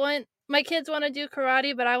 my kids want to do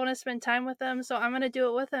karate, but I want to spend time with them. So I'm going to do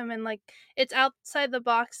it with them. And, like, it's outside the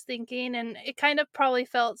box thinking. And it kind of probably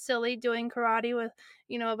felt silly doing karate with,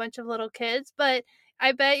 a bunch of little kids. But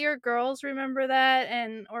I bet your girls remember that.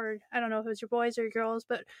 Or I don't know if it was your boys or your girls,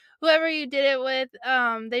 but whoever you did it with,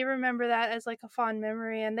 they remember that as like a fond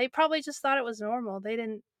memory, and they probably just thought it was normal. They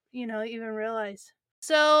didn't, even realize.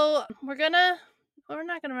 So we're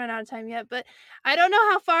not gonna run out of time yet, but I don't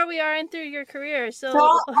know how far we are in through your career. So So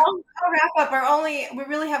I'll wrap up. We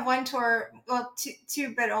really have one tour, well,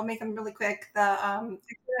 two, but I'll make them really quick. The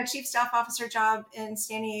chief staff officer job in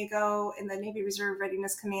San Diego in the Navy Reserve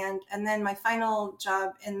Readiness Command, and then my final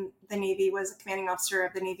job in the Navy was a commanding officer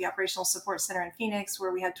of the Navy Operational Support Center in Phoenix,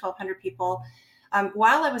 where we had 1,200 people.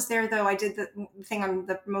 While I was there, though, I did the thing I'm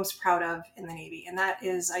the most proud of in the Navy, and that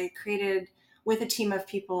is I created with a team of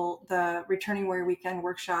people the Returning Warrior Weekend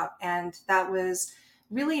workshop, and that was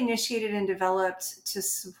really initiated and developed to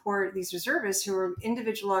support these reservists who were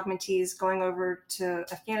individual augmentees going over to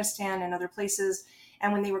Afghanistan and other places.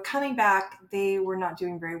 And when they were coming back, they were not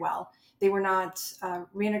doing very well. They were not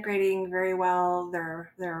reintegrating very well.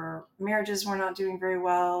 Their marriages were not doing very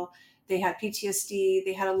well. They had PTSD.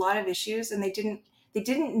 They had a lot of issues, and they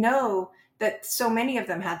didn't know that so many of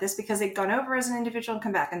them had this because they'd gone over as an individual and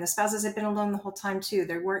come back, and the spouses had been alone the whole time too.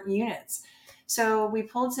 There weren't units. So we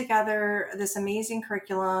pulled together this amazing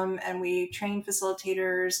curriculum, and we trained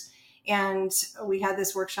facilitators, and we had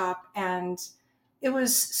this workshop, and it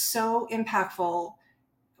was so impactful.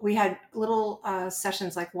 We had little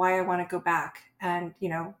sessions like why I want to go back. And,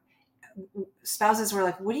 spouses were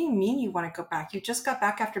like, what do you mean you want to go back? You just got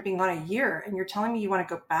back after being gone a year and you're telling me you want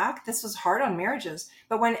to go back? This was hard on marriages.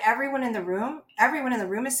 But when everyone in the room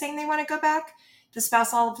is saying they want to go back, the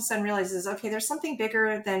spouse all of a sudden realizes, okay, there's something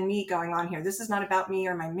bigger than me going on here. This is not about me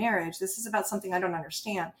or my marriage. This is about something I don't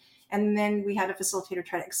understand. And then we had a facilitator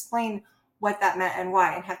try to explain what that meant and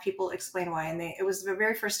why, and have people explain why. And it was the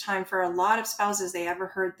very first time for a lot of spouses they ever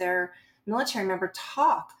heard their military member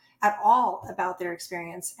talk at all about their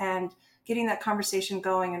experience, and getting that conversation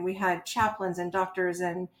going. And we had chaplains and doctors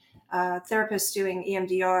and therapists doing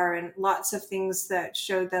EMDR and lots of things that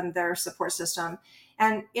showed them their support system.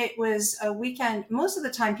 And it was a weekend. Most of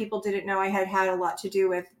the time, people didn't know I had had a lot to do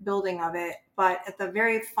with building of it. But at the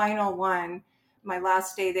very final one, my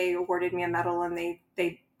last day, they awarded me a medal, and they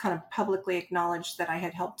kind of publicly acknowledged that I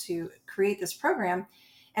had helped to create this program.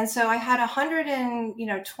 And so I had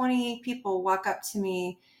 120 people walk up to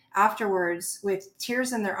me afterwards with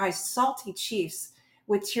tears in their eyes, salty chiefs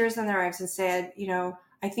with tears in their eyes, and said,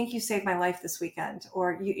 I think you saved my life this weekend,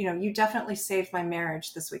 or you definitely saved my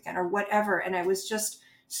marriage this weekend, or whatever. And it was just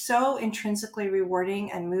so intrinsically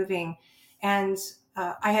rewarding and moving. And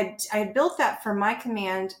I had built that for my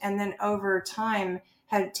command, and then over time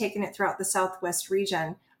had taken it throughout the Southwest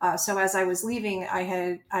region. So as I was leaving, I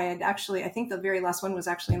had actually, I think the very last one was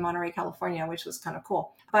actually in Monterey, California, which was kind of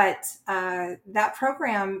cool. But that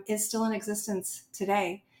program is still in existence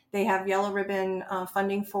today. They have yellow ribbon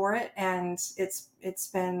funding for it, and it's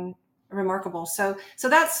been remarkable. So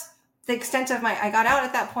that's the extent of I got out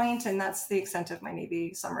at that point, and that's the extent of my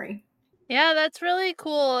Navy summary. yeah, that's really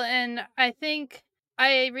cool. And I think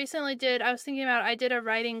I was thinking about, I did a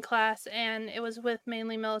writing class, and it was with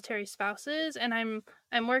mainly military spouses, and I'm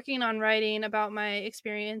working on writing about my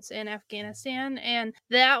experience in Afghanistan, and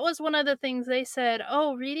that was one of the things they said,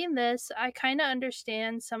 "Oh, reading this, I kind of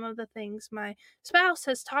understand some of the things my spouse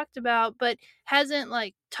has talked about but hasn't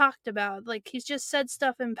like talked about. Like he's just said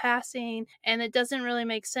stuff in passing and it doesn't really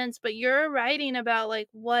make sense, but you're writing about like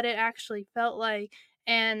what it actually felt like."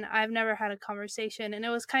 and I've never had a conversation, and it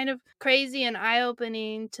was kind of crazy and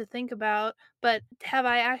eye-opening to think about, but have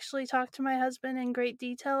I actually talked to my husband in great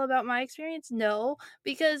detail about my experience? No,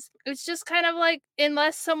 because it's just kind of like,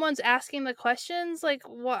 unless someone's asking the questions, like,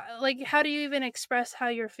 what, like, how do you even express how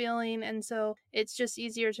you're feeling? And so it's just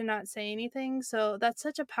easier to not say anything. So that's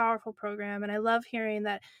such a powerful program, and I love hearing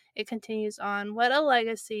that it continues on. What a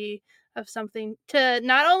legacy of something to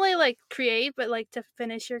not only like create, but like to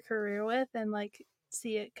finish your career with and like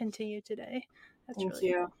see it continue today. That's Thank really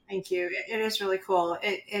you. cool. Thank you. It is really cool.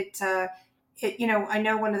 I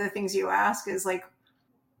know one of the things you ask is like,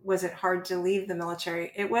 was it hard to leave the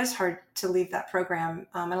military? It was hard to leave that program.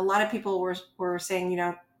 And a lot of people were saying,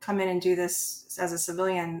 come in and do this as a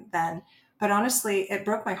civilian then. But honestly, it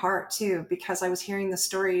broke my heart too, because I was hearing the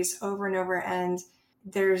stories over and over. And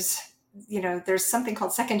there's, there's something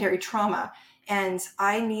called secondary trauma. And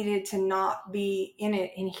I needed to not be in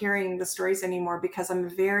it and hearing the stories anymore, because I'm a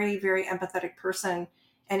very, very empathetic person.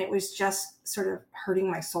 And it was just sort of hurting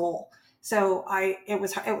my soul. So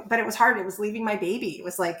but it was hard. It was leaving my baby. It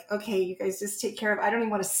was like, okay, you guys just take care of, I don't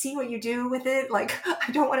even want to see what you do with it. Like,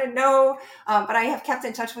 I don't want to know. But I have kept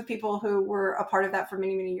in touch with people who were a part of that for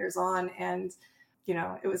many, many years on. And,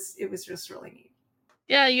 it was just really neat.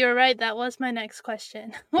 Yeah, you're right. That was my next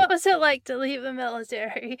question. What was it like to leave the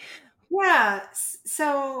military? Yeah.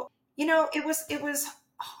 So, it was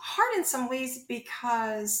hard in some ways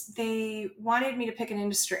because they wanted me to pick an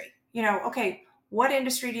industry. Okay, what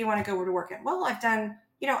industry do you want to go to work in? Well,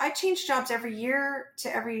 I changed jobs every year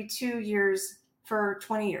to every 2 years for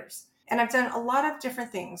 20 years. And I've done a lot of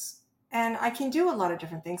different things. And I can do a lot of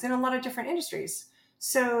different things in a lot of different industries.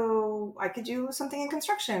 So I could do something in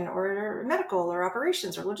construction or medical or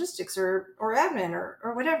operations or logistics or admin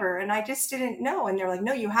or whatever. And I just didn't know. And they're like,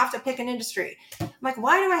 no, you have to pick an industry. I'm like,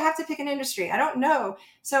 why do I have to pick an industry? I don't know.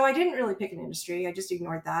 So I didn't really pick an industry. I just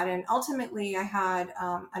ignored that. And ultimately, I had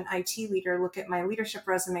an IT leader look at my leadership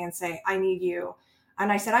resume and say, I need you.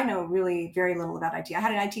 And I said, I know really very little about IT. I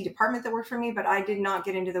had an IT department that worked for me, but I did not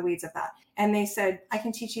get into the weeds of that. And they said, I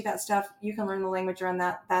can teach you that stuff. You can learn the language around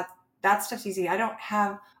that. That stuff's easy.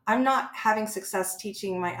 I'm not having success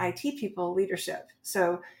teaching my IT people leadership.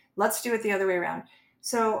 So let's do it the other way around.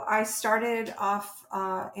 So I started off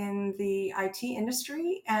in the IT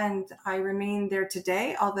industry, and I remain there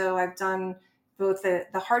today, although I've done both the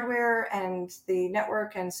hardware and the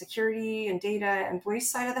network and security and data and voice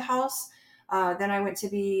side of the house. Then I went to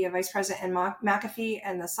be a vice president in McAfee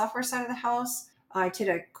and the software side of the house. I did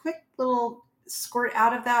a quick little squirt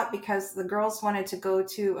out of that because the girls wanted to go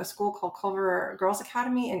to a school called Culver Girls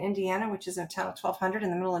Academy in Indiana, which is in a town of 1,200 in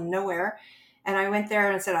the middle of nowhere. And I went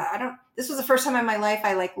there and said, this was the first time in my life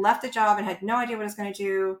I like left a job and had no idea what I was going to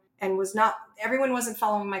do, and everyone wasn't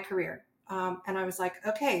following my career. And I was like,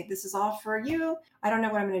 okay, this is all for you. I don't know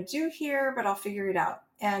what I'm going to do here, but I'll figure it out.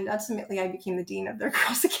 And ultimately, I became the dean of their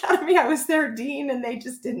girls' academy. I was their dean, and they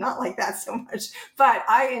just did not like that so much. But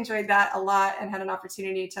I enjoyed that a lot and had an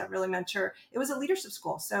opportunity to really mentor. It was a leadership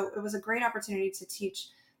school, so it was a great opportunity to teach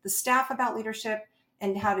the staff about leadership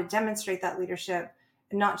and how to demonstrate that leadership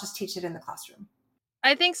and not just teach it in the classroom.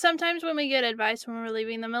 I think sometimes when we get advice when we're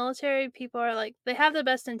leaving the military, people are like, they have the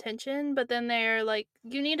best intention, but then they're like,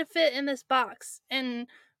 you need to fit in this box. And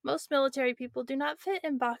most military people do not fit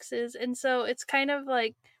in boxes. And so it's kind of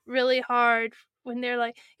like really hard when they're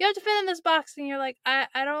like, you have to fit in this box. And you're like, I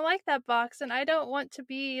don't like that box. And I don't want to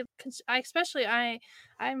be,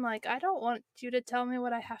 I'm like, I don't want you to tell me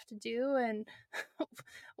what I have to do and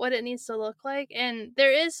what it needs to look like. And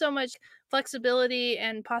there is so much flexibility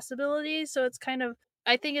and possibility. So it's kind of,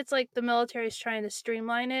 I think it's like the military is trying to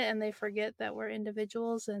streamline it and they forget that we're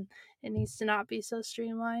individuals and it needs to not be so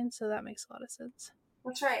streamlined. So that makes a lot of sense.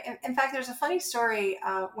 That's right. In fact, there's a funny story.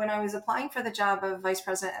 When I was applying for the job of vice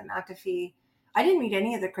president at McAfee, I didn't meet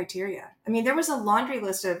any of the criteria. I mean, there was a laundry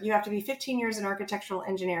list of you have to be 15 years in architectural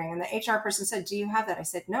engineering. And the HR person said, do you have that? I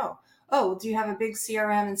said, no. Oh, do you have a big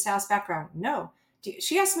CRM and SaaS background? No.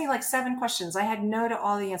 She asked me like 7 questions. I had no to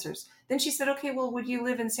all the answers. Then she said, okay, well, would you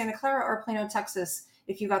live in Santa Clara or Plano, Texas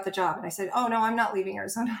if you got the job? And I said, oh, no, I'm not leaving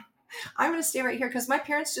Arizona. I'm going to stay right here because my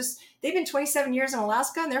parents they've been 27 years in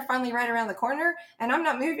Alaska and they're finally right around the corner and I'm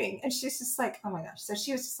not moving. And she's just like, oh my gosh. So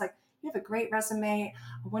she was just like, you have a great resume,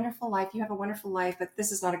 a wonderful life. You have a wonderful life, but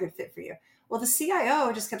this is not a good fit for you. Well, the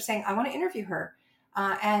CIO just kept saying, I want to interview her.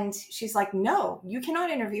 And she's like, no, you cannot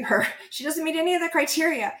interview her. She doesn't meet any of the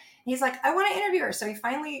criteria. He's like, I want to interview her. So he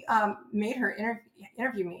finally made her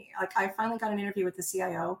interview me. Like I finally got an interview with the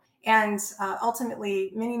CIO, and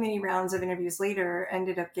ultimately, many many rounds of interviews later,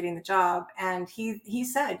 ended up getting the job. And he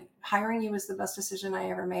said hiring you was the best decision I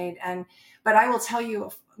ever made. And but I will tell you,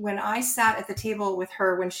 when I sat at the table with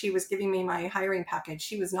her when she was giving me my hiring package,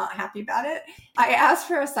 she was not happy about it. I asked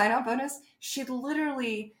for a sign on bonus. She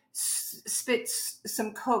literally spit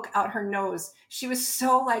some coke out her nose. She was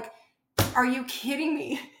so like, are you kidding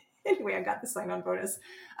me? Anyway, I got the sign on bonus.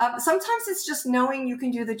 Sometimes it's just knowing you can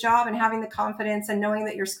do the job and having the confidence and knowing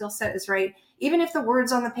that your skill set is right, even if the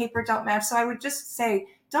words on the paper don't match. So I would just say,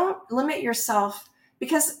 don't limit yourself,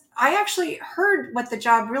 because I actually heard what the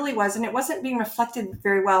job really was, and it wasn't being reflected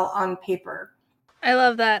very well on paper. I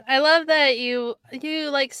love that. I love that you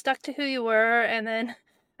like stuck to who you were, and then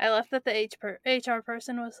I love that the HR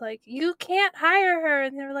person was like, "You can't hire her,"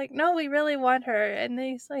 and they were like, "No, we really want her," and then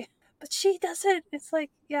he's like, "But she doesn't." It's like,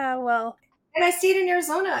 yeah, well, And I stayed in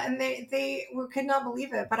Arizona, and could not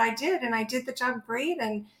believe it, but I did, and I did the job great.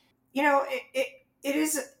 And you know, it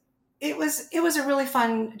was a really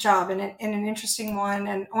fun job, and an interesting one,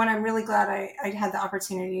 and one I'm really glad I had the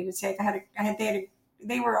opportunity to take.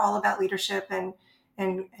 They were all about leadership, and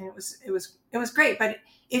it was great. But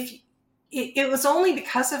if it was only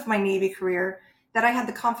because of my Navy career that I had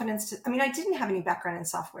the confidence to. I mean, I didn't have any background in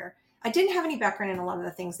software. I didn't have any background in a lot of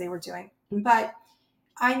the things they were doing, but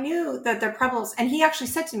I knew that their problems, and he actually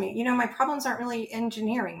said to me, you know, my problems aren't really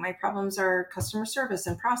engineering. My problems are customer service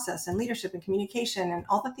and process and leadership and communication and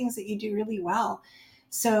all the things that you do really well.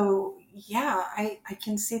 So, yeah, I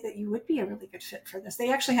can see that you would be a really good fit for this.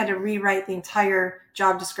 They actually had to rewrite the entire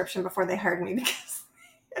job description before they hired me because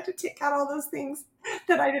they had to take out all those things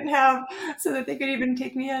that I didn't have so that they could even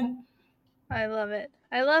take me in. I love it.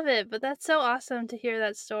 I love it, but that's so awesome to hear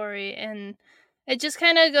that story, and it just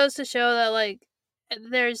kind of goes to show that like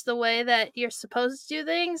there's the way that you're supposed to do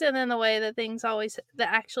things, and then the way that things always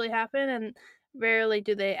that actually happen, and rarely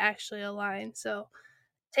do they actually align. So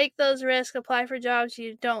take those risks, apply for jobs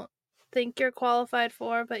you don't think you're qualified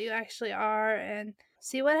for, but you actually are, and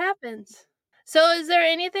see what happens. So, is there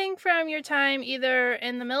anything from your time either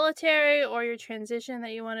in the military or your transition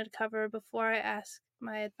that you wanted to cover before I ask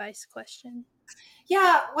my advice question?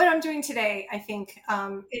 Yeah, what I'm doing today, I think,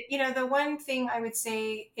 the one thing I would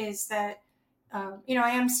say is that, I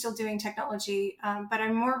am still doing technology, but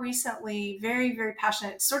I'm more recently very, very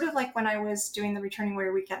passionate, sort of like when I was doing the Returning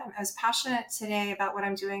Warrior Weekend. I'm as passionate today about what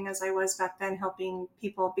I'm doing as I was back then, helping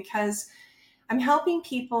people, because I'm helping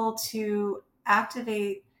people to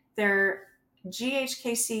activate their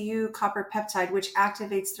GHKCU copper peptide, which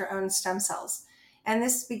activates their own stem cells. And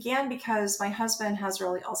this began because my husband has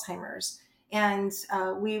early Alzheimer's, and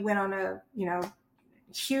we went on a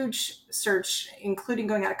huge search, including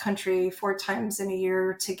going out of country 4 times in a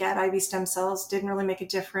year to get IV stem cells. Didn't really make a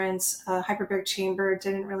difference. Hyperbaric chamber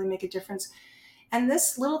didn't really make a difference. And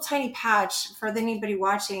this little tiny patch, for anybody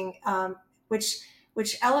watching, which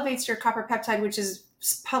elevates your copper peptide, which is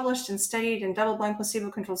published and studied and double-blind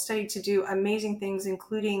placebo-controlled study to do amazing things,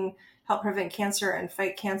 including help prevent cancer and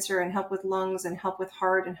fight cancer and help with lungs and help with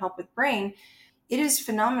heart and help with brain. It is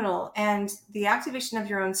phenomenal. And the activation of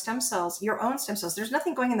your own stem cells, there's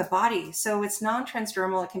nothing going in the body. So it's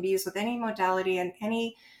non-transdermal. It can be used with any modality and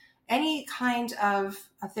any kind of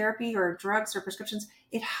a therapy or drugs or prescriptions.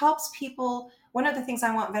 It helps people. One of the things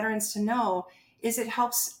I want veterans to know is it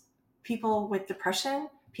helps people with depression,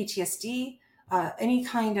 PTSD, any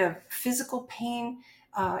kind of physical pain,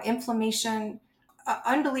 inflammation.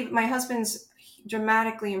 Unbelievable. My husband's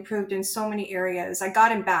dramatically improved in so many areas. I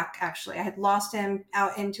got him back, actually. I had lost him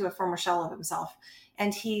out into a former shell of himself.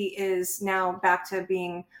 And he is now back to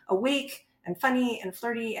being awake and funny and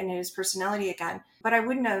flirty and his personality again. But I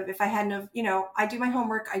wouldn't have if I hadn't have, I do my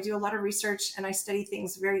homework, I do a lot of research, and I study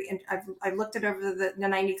things I've looked at over the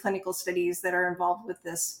 90 clinical studies that are involved with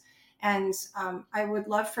this. And I would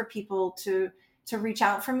love for people to reach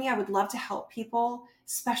out for me. I would love to help people,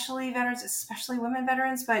 especially veterans, especially women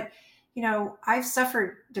veterans. But I've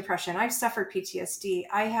suffered depression. I've suffered PTSD.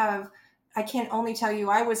 I can only tell you,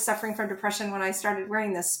 I was suffering from depression when I started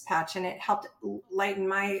wearing this patch, and it helped lighten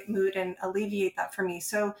my mood and alleviate that for me.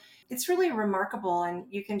 So it's really remarkable. And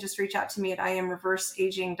you can just reach out to me at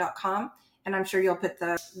iamreverseaging.com. And I'm sure you'll put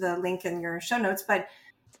the link in your show notes. But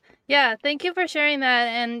Yeah, thank you for sharing that.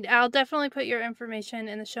 And I'll definitely put your information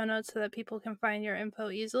in the show notes so that people can find your info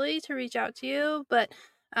easily to reach out to you. But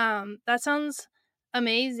that sounds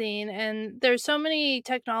amazing. And there's so many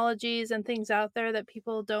technologies and things out there that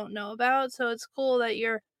people don't know about. So it's cool that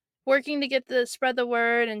you're working to get the spread the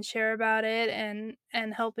word and share about it,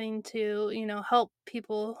 and helping to, help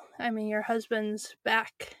people. I mean, your husband's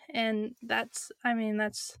back, and that's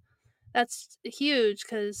huge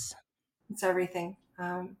cuz It's everything.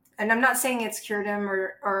 And I'm not saying it's cured him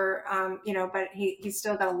or but he's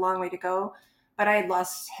still got a long way to go. But I had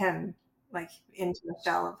lost him like into the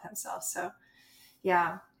shell of himself. So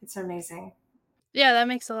yeah, it's amazing. yeah, that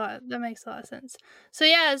makes a lot of sense. So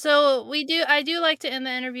yeah, so we do I do like to end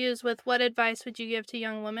the interviews with, what advice would you give to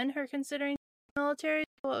young women who are considering the military?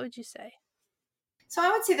 What would you say? So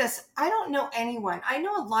I would say this: I don't know anyone. I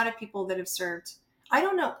know a lot of people that have served. I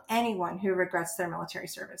don't know anyone who regrets their military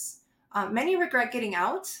service. Many regret getting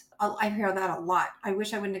out. I hear that a lot. I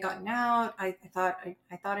wish I wouldn't have gotten out. I thought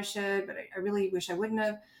I should, but I really wish I wouldn't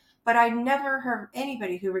have. But I never heard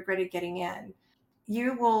anybody who regretted getting in.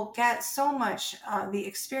 You will get so much, the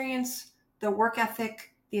experience, the work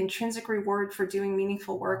ethic, the intrinsic reward for doing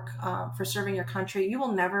meaningful work, for serving your country. You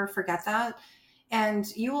will never forget that. And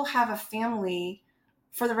you will have a family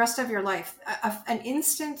for the rest of your life, an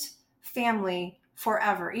instant family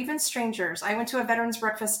forever, even strangers. I went to a veterans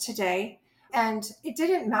breakfast today, and it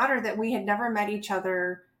didn't matter that we had never met each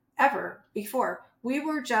other ever before. We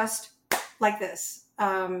were just like this,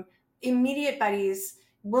 immediate buddies,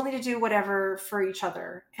 willing to do whatever for each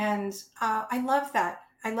other. And I love that.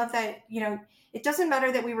 I love that, it doesn't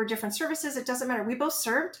matter that we were different services. It doesn't matter. We both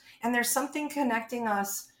served, and there's something connecting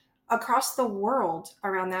us across the world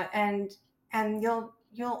around that. And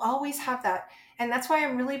you'll always have that. And that's why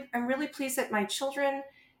I'm really pleased that my children,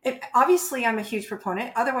 obviously I'm a huge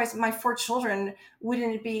proponent. Otherwise my 4 children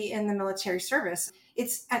wouldn't be in the military service.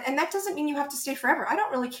 And that doesn't mean you have to stay forever. I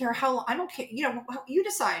don't really care how, I don't care, you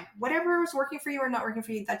decide whatever is working for you or not working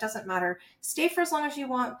for you. That doesn't matter. Stay for as long as you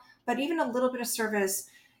want, but even a little bit of service,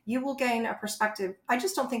 you will gain a perspective. I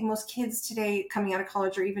just don't think most kids today coming out of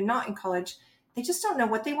college, or even not in college, they just don't know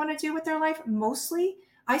what they want to do with their life. Mostly,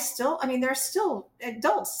 there are still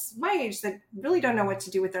adults my age that really don't know what to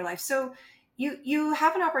do with their life. So you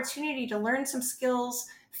have an opportunity to learn some skills,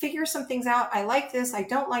 figure some things out. I like this, I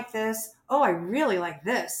don't like this. Oh, I really like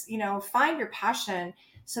this. Find your passion,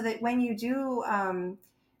 so that when you do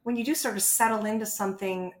sort of settle into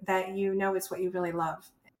something, that it's what you really love.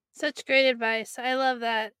 Such great advice. I love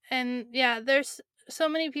that. And yeah, there's so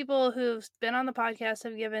many people who've been on the podcast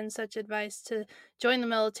have given such advice to join the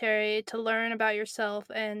military, to learn about yourself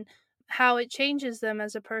and how it changes them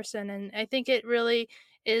as a person. And I think it really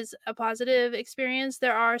is a positive experience.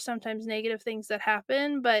 There are sometimes negative things that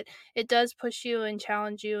happen, but it does push you and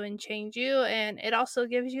challenge you and change you. And it also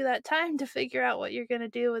gives you that time to figure out what you're going to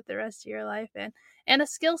do with the rest of your life, and a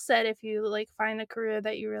skill set if you like find a career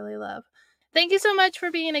that you really love. Thank you so much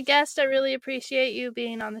for being a guest. I really appreciate you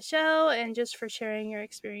being on the show and just for sharing your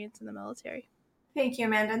experience in the military. Thank you,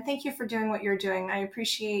 Amanda, and thank you for doing what you're doing. I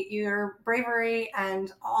appreciate your bravery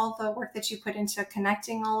and all the work that you put into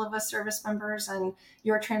connecting all of us service members, and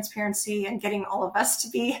your transparency and getting all of us to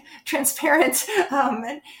be transparent.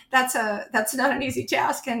 And that's not an easy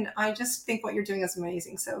task, and I just think what you're doing is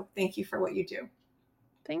amazing. So thank you for what you do.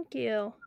 Thank you.